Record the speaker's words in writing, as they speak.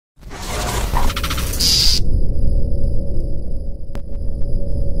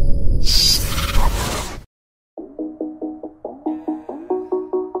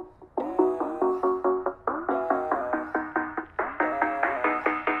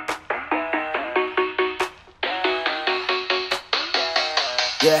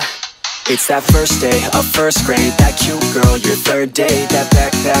Yeah. It's that first day of first grade, that cute girl, your third date, that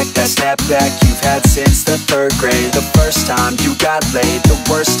backpack, that snapback you've had since the third grade. The first time you got laid, the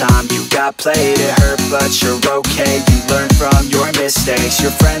worst time you got played. It hurt but you're okay, you learned from your mistakes. Your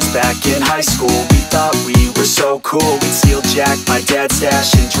friends back in high school, we thought we were so cool. We'd steal Jack, my dad's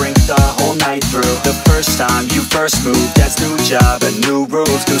stash, and drink the whole night through. The first time you first moved, dad's new job, a new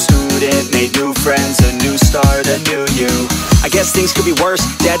rules, new student, made new friends, a new start, a new you. I guess things could be worse,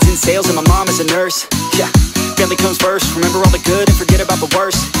 dad's in sales and my mom is a nurse. Yeah, family comes first, remember all the good and forget about the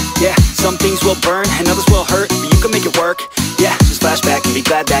worst. Yeah, some things will burn and others will hurt, but you can make it work. Yeah, just flash back and be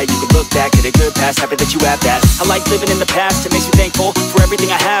glad that you can look back at a good past, happy that you have that. I like living in the past, it makes me thankful for everything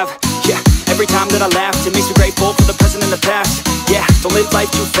I have. Yeah, every time that I laugh, it makes me grateful for the present and the past. Yeah, don't live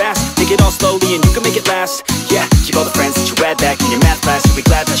life too fast, take it all slowly and you can make it last. Yeah, keep all the friends that you had back in your math class, you'll be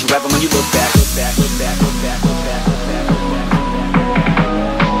glad that you have them when you look back. Look back, look back, look back, look back, look back, look back.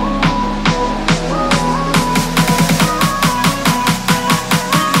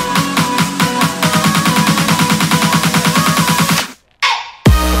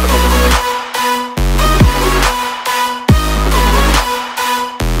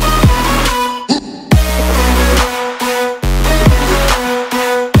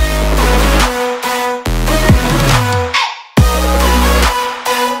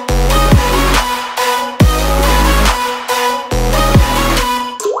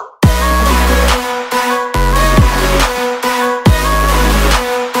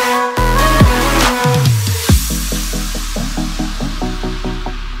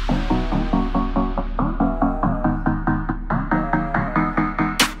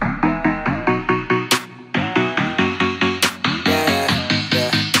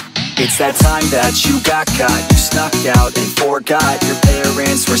 It's that time that you got caught, you snuck out and forgot. Your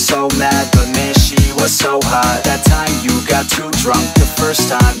parents were so mad, but man, she was so hot. That time you got too drunk, the first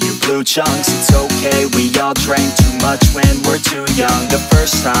time you blew chunks. It's okay, we all drank too much when we're too young. The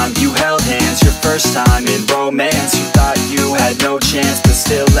first time you held hands, your first time in romance. You thought you had no chance, but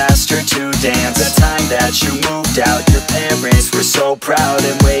still asked her to dance. The time that you moved out, your parents were so proud,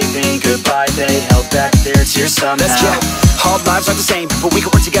 and waving goodbye, they held back their tears somehow. All lives are the same, but we can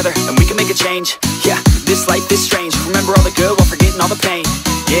work together and we can make a change. Yeah, this life is strange, remember all the good while forgetting all the pain.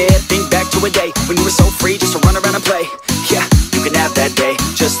 Yeah, think back to a day when you were so free just to run around and play. Yeah, you can have that day,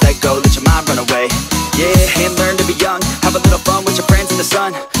 just let go, let your mind run away. Yeah, and learn to be young, have a little fun with your friends in the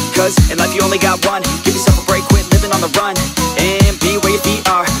sun. Cause in life you only got one, give yourself a break, quit living on the run. And be where your feet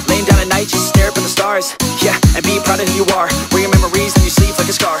are, laying down at night, just stare up at the stars. Yeah, and be proud of who you are, wear your memories on your sleeve like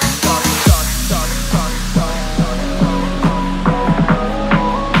a scar.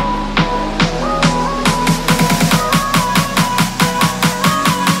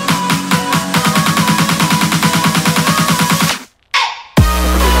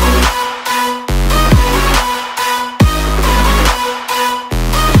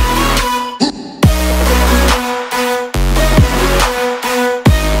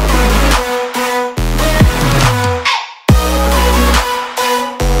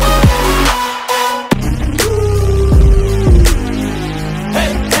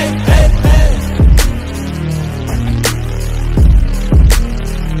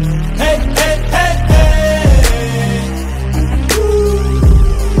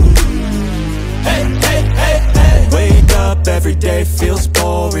 Every day feels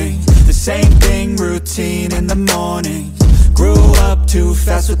boring, the same thing, routine in the morning. Grew up too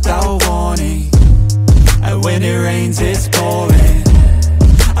fast without warning, and when it rains it's pouring.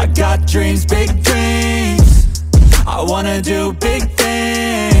 I got dreams, big dreams, I wanna do big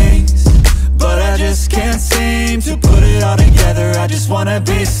things, but I just can't seem to put it all together. I just wanna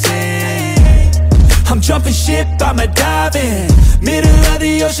be seen. I'm jumping ship, I'ma dive in, middle of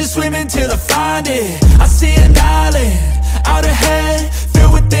the ocean, swimming till I find it. I see an island out ahead,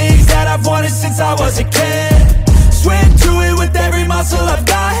 filled with things that I've wanted since I was a kid. Swim to it with every muscle I've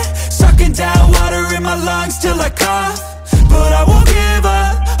got, sucking down water in my lungs till I cough. But I won't give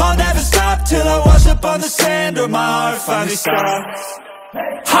up, I'll never stop till I wash up on the sand or my heart finally stops.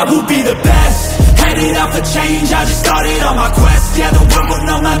 I will be the best, headed out for change, I just started on my quest. Yeah, the world will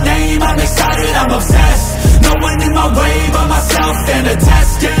know my name, I'm excited, I'm obsessed. No one in my way but myself and a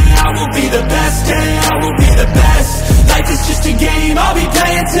test. Yeah, I will be the best, yeah, I will be the best. Life is just a game, I'll be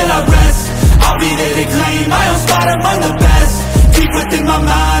playing till I rest. I'll be there to claim my own spot among the best. Deep within my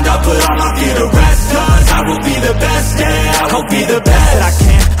mind, I'll put all my fear to rest. Cause I will be the best, yeah, I will be the best. I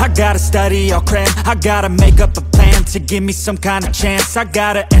can't, I gotta study, I'll cram, I gotta make up a plan to give me some kind of chance. I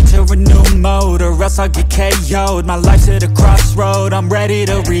gotta enter a new mode or else I'll get KO'd. My life's at a crossroad, I'm ready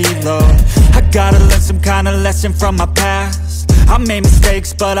to reload. I gotta learn some kind of lesson from my past. I made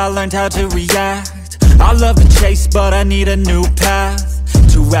mistakes, but I learned how to react. I love the chase, but I need a new path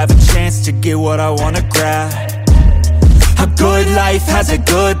to have a chance to get what I wanna grab. A good life has a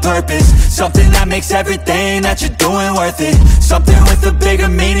good purpose, something that makes everything that you're doing worth it. Something with a bigger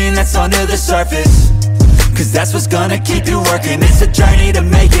meaning that's under the surface, cause that's what's gonna keep you working. It's a journey to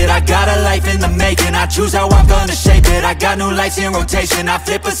make it, I got a life in the making. I choose how I'm gonna shape it, I got new lights in rotation. I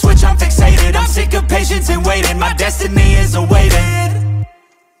flip a switch, I'm fixated, I'm sick of patience and waiting. My destiny is awaiting.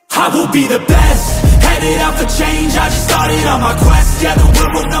 I will be the best, headed out for change. I just started on my quest. Yeah, the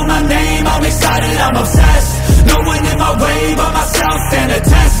world will know my name, I'm excited, I'm obsessed. No one in my way but myself and a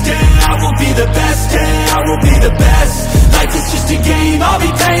test. Yeah, I will be the best, yeah, I will be the best. Life is just a game, I'll be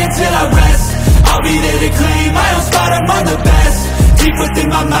playing till I rest. I'll be there to claim my own spot among the best. Deep within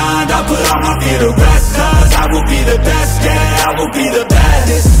my mind, I'll put all my fear to rest. Cause I will be the best, yeah, I will be the best.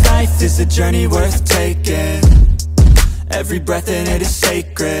 This life is a journey worth taking. Every breath in it is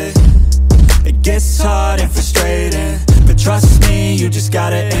sacred. It gets hard and frustrating, but trust me, you just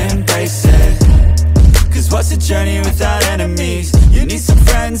gotta embrace it. Cause what's a journey without enemies? You need some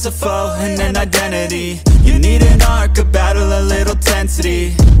friends, a foe, and an identity. You need an arc, a battle, a little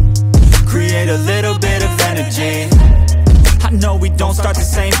tensity. Create a little bit of energy. I know we don't start the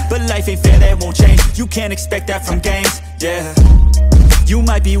same, but life ain't fair, that won't change. You can't expect that from games, yeah. You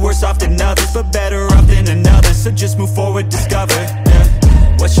might be worse off than others, but better off than another. So just move forward, discover,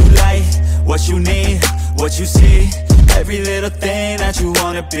 yeah. What you like, what you need, what you see. Every little thing that you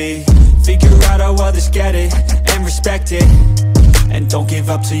wanna be. Figure out how others get it, and respect it. And don't give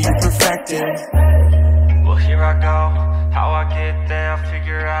up till you perfect it. Well, here I go, how I get there, I'll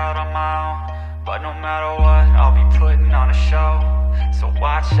figure out on my own. But no matter what, I'll be putting on a show. So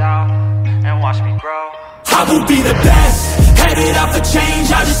watch out, and watch me grow. I will be the best, headed out for change.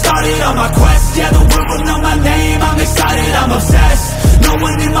 I just started on my quest. Yeah, the world will know my name, I'm excited, I'm obsessed. No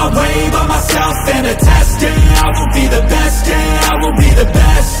one in my way but myself and a test. Yeah, I will be the best, yeah, I will be the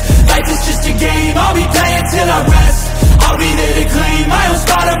best. Life is just a game, I'll be playing till I rest. I'll be there to claim my own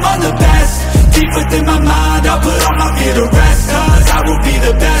spot among the best. Deep within my mind, I'll put all my fear to rest. Cause I will be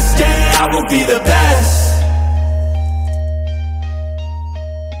the best, yeah, I will be the best.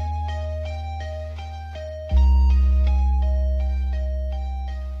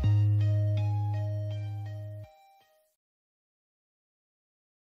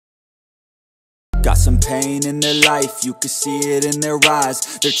 Got some pain in their life, you can see it in their eyes.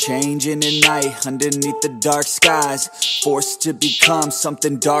 They're changing at night, underneath the dark skies. Forced to become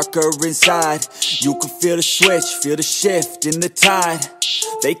something darker inside. You can feel the switch, feel the shift in the tide.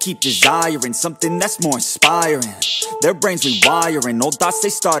 They keep desiring something that's more inspiring. Their brains rewiring, old thoughts they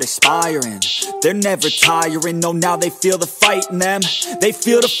start expiring. They're never tiring, no, now they feel the fight in them. They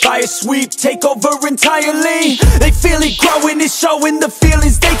feel the fire sweep, take over entirely. They feel it growing, it's showing the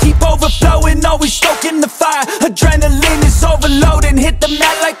feelings. They keep overflowing, always stoking the fire. Adrenaline is overloading, hit the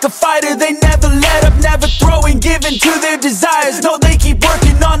mat like a fighter. They never let up, never throwing, giving to their desires. No, they keep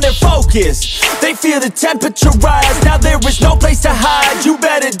working on their focus. They feel the temperature rise, now there is no place to hide. You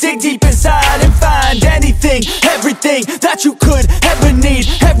better dig deep inside and find anything, everything that you could ever need.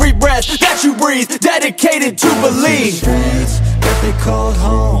 Every breath that you breathe, dedicated to believe. Streets that they called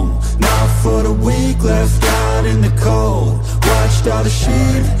home, not for the weak, left out in the cold. Watched all the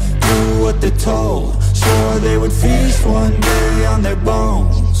sheep do what they're told. Swore they would feast one day on their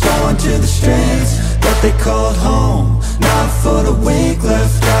bones. Going to the streets that they called home, not for the weak,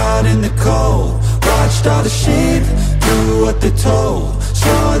 left out in the cold. Watched all the sheep do what they're told.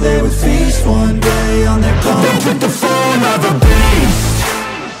 Swore they would feast one day on their bones. They took the form of a beast.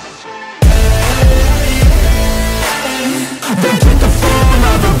 They took the form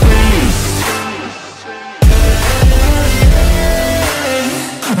of a beast.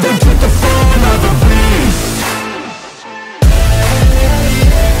 They took the form of a beast.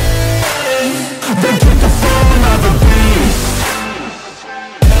 They took the form of a beast.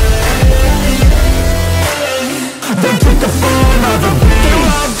 They took the form of a beast. They're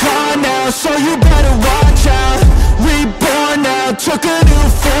all gone now, so you better watch out. Reborn now, took a new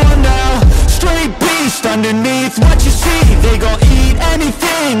form now. Straight beast underneath what you see. They gon' eat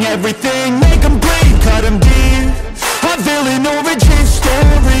anything, everything, make them bleed, cut them deep. A villain origin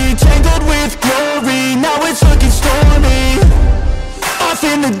story, tangled with glory, now it's looking stormy. Off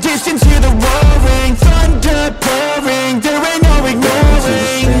in the distance, hear the roaring, thunder pouring, there ain't no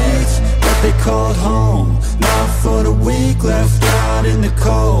ignoring. Streets that they called home, not for the weak, left out in the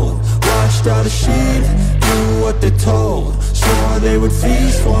cold. Watched all the sheep do what they're told. Swore they would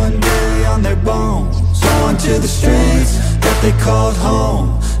feast one day on their bones. Going to the streets that they called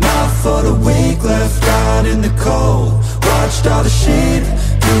home. Not for the weak, left out in the cold. Watched all the sheep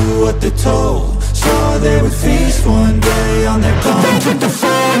do what they're told. Swore they would feast one day on their bones. They took the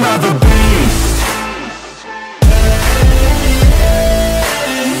form of a beast.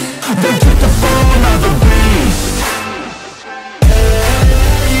 They took the form of a beast.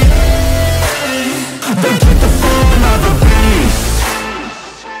 They took the form of a beast.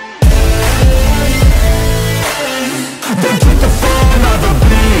 They took the form of a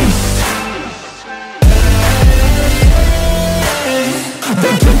beast.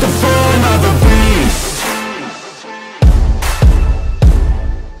 They took the form of a beast.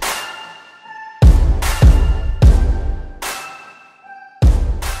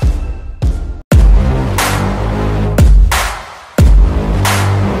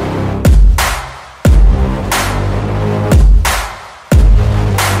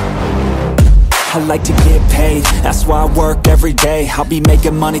 I like to get paid, that's why I work every day. I'll be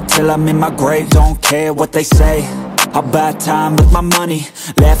making money till I'm in my grave. Don't care what they say, I'll buy time with my money.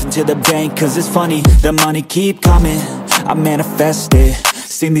 Laughing to the bank cause it's funny. The money keep coming, I manifest it.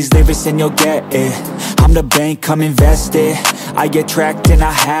 Sing these lyrics and you'll get it. I'm the bank, come invest it. I attract and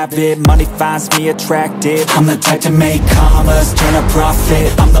I have it. Money finds me attractive. I'm the type to make commas, turn a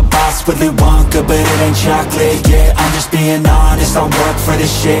profit. I'm the boss, Willy Wonka, but it ain't chocolate. Yeah, I'm just being honest, I work for this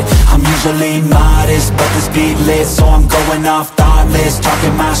shit. I'm usually modest, but this beat lit, so I'm going off thoughtless,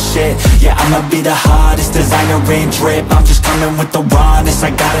 talking my shit. Yeah, I'ma be the hottest designer in drip. I'm just coming with the rawness. I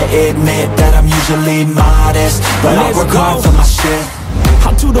gotta admit that I'm usually modest, but I work hard for my shit.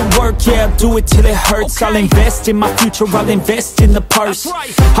 I'll do the work, yeah, I'll do it till it hurts. I'll invest in my future, I'll invest in the purse.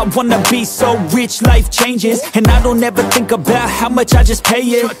 I wanna be so rich, life changes, and I don't ever think about how much I just pay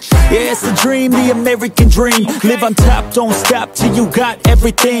it. Yeah, it's the dream, the American dream. Live on top, don't stop till you got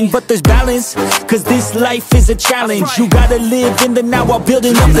everything. But there's balance, cause this life is a challenge. You gotta live in the now while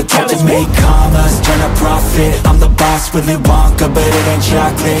building up the talent. I'm the type to make commas, turn a profit. I'm the boss, Willy Wonka, but it ain't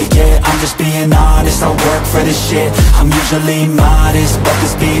chocolate. Yeah, I'm just being honest, I work for this shit. I'm usually modest, but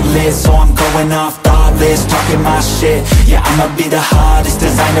this beat lit, so I'm going off thoughtless, talking my shit. Yeah, I'ma be the hottest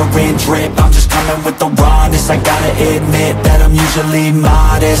designer in drip. I'm just coming with the rawness. I gotta admit that I'm usually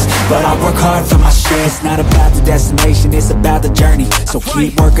modest, but I work hard for my shit. It's not about the destination, it's about the journey. So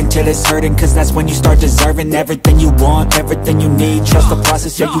keep working till it's hurting, cause that's when you start deserving everything you want, everything you need. Trust the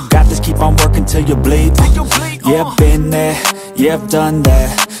process, yeah, you got this. Keep on working till you bleed. Yeah, I've been there, yeah, I've done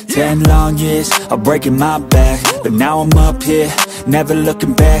that. 10 long years of breaking my back, but now I'm up here, never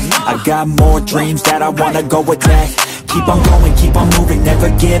looking back. I got more dreams that I wanna go attack. Keep on going, keep on moving, never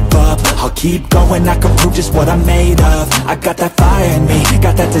give up. I'll keep going, I can prove just what I'm made of. I got that fire in me,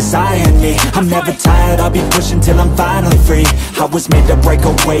 got that desire in me. I'm never tired, I'll be pushing till I'm finally free. I was made to break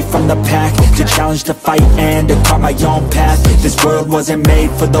away from the pack, to challenge, to fight, and to carve my own path. This world wasn't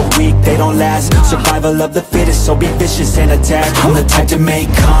made for the weak, they don't last. Survival of the fittest, so be vicious and attack. I'm the type to make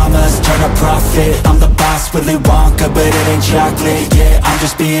commas, turn a profit. I'm the boss, Willy Wonka, but it ain't chocolate. Yeah, I'm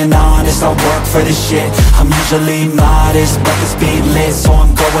just being honest, I work for this shit. I'm usually modest, but this beat lit, so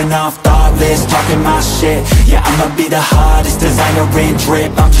I'm going off thoughtless, talking my shit. Yeah, I'ma be the hottest designer in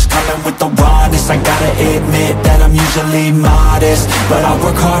drip. I'm just coming with the rawness. I gotta admit that I'm usually modest, but I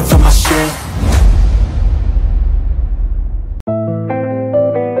work hard for my shit.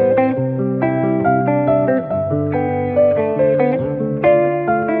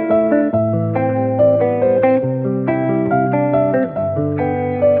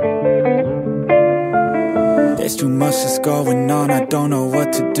 There's too much that's going on, I don't know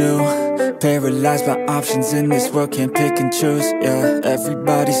what to do. Paralyzed by options in this world, can't pick and choose. Yeah,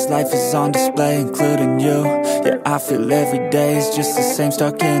 everybody's life is on display, including you. Yeah, I feel every day is just the same,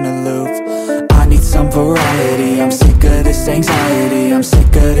 stuck in a loop. I need some variety, I'm sick of this anxiety. I'm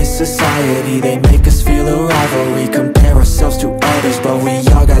sick of this society, they make us feel a rivalry. Compare ourselves to others, but we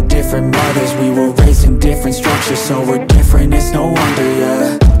all got different mothers. We were raised in different structures, so we're different, it's no wonder,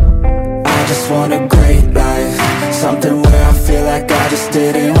 yeah. I just want a great life, something where I feel like I just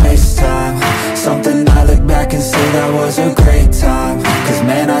didn't waste time. Something I look back and say that was a great time. Cause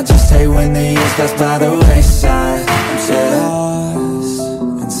man, I just hate when the years pass by the wayside. I'm so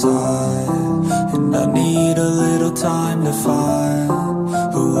lost inside, and I need a little time to find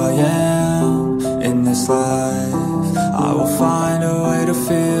who I am in this life. I will find a way to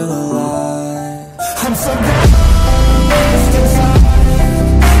feel alive. I'm so lost inside.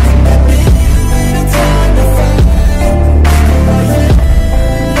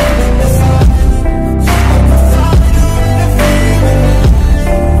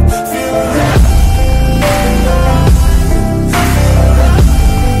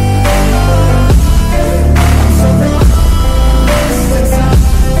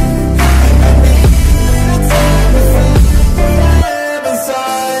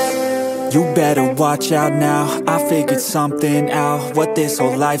 watch out now, I figured something out, what this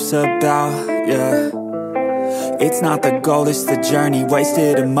whole life's about, yeah. It's not the goal, it's the journey.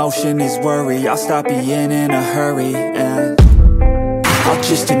 Wasted emotion is worry. I'll stop being in a hurry, and I'll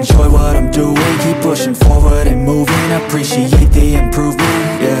just enjoy what I'm doing. Keep pushing forward and moving. Appreciate the improvement,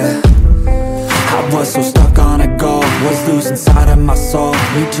 yeah. I was so stuck on a goal, was losing sight of my soul.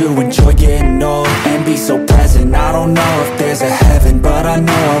 Need to enjoy getting old and be so present. I don't know if there's a heaven, but I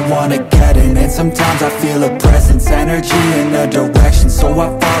know I wanna get in. And sometimes I feel a presence, energy in a direction, so I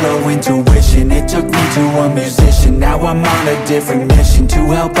follow intuition. It took me to a musician, now I'm on a different mission, to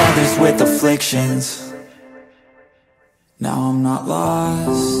help others with afflictions. Now I'm not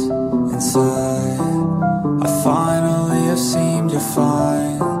lost inside, I finally have seemed to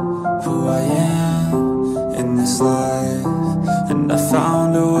find who I am in this life, and I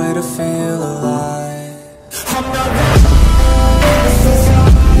found a way to feel alive. I'm not lost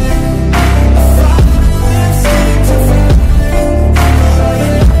inside, I finally have seemed to find who I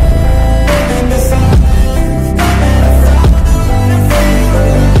am in this life, and I found a way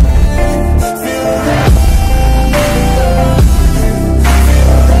to feel alive. Feel alive.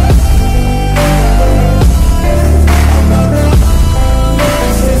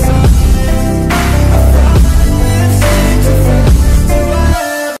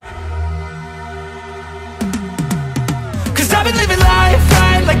 I've been living life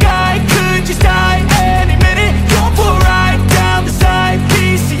right like I could just die any minute. Going for a ride down the side,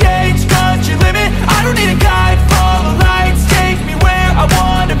 PCH, country limit. I don't need a guide, follow lights, take me where I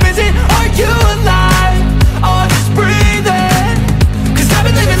wanna visit. Are you alive? Or just breathing? Cause I've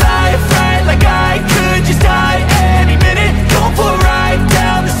been living life right like I could just die any minute. Going for a ride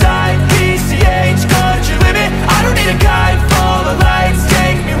down the side, PCH, country limit. I don't need a guide, follow lights,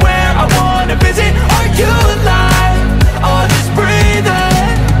 take me where I wanna visit. Are you alive? Or just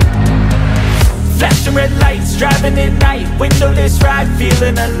breathing? Flashing red lights, driving at night, windowless ride,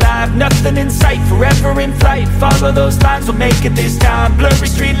 feeling alive. Nothing in sight, forever in flight. Follow those lines, we'll make it this time. Blurry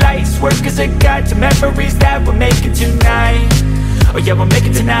street lights, work as a guide to memories that we'll make it tonight. Oh yeah, we'll make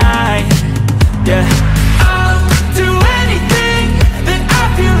it tonight. Yeah. I'll do anything that I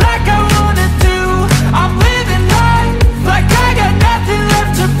feel like I wanna do. I'm living life like I got nothing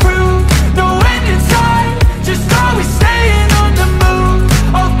left to prove. No end in sight, just always staying on the move.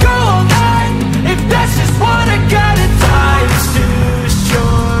 I'll go all night if that's just what I gotta do. Life's too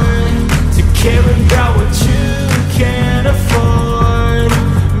short to care about what you can't afford.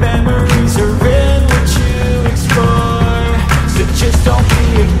 Memories are in what you explore, so just don't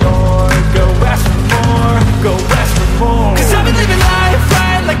be ignored. Go ask for more, go ask for more. Cause I've been living life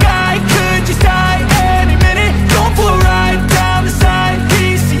right like I could just die any minute. Going for a ride down the side,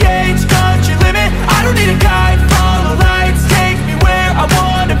 PCH, country limit. I don't need a guide, follow lights, take me where I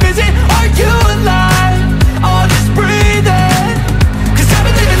wanna visit. Are you alive? Or just breathing? Cause I've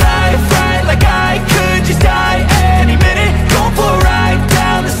been living life right like I could just die any minute. Going for a ride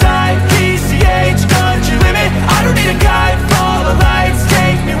down the side, PCH, country limit. I don't need a guide, follow lights,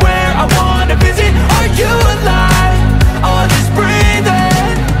 take me where I wanna visit. Are you alive? Or just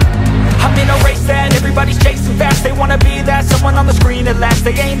breathing? I'm in a race that everybody's chasing fast. They wanna be that someone on the screen at last.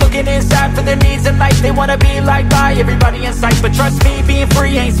 They ain't looking inside for their needs in life. They wanna be liked by everybody in sight. But trust me, being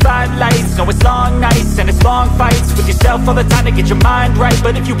free ain't spotlights. No, it's long nights and it's long fights with yourself all the time to get your mind right.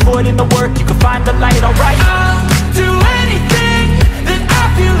 But if you put in the work, you can find the light, alright? I'll do anything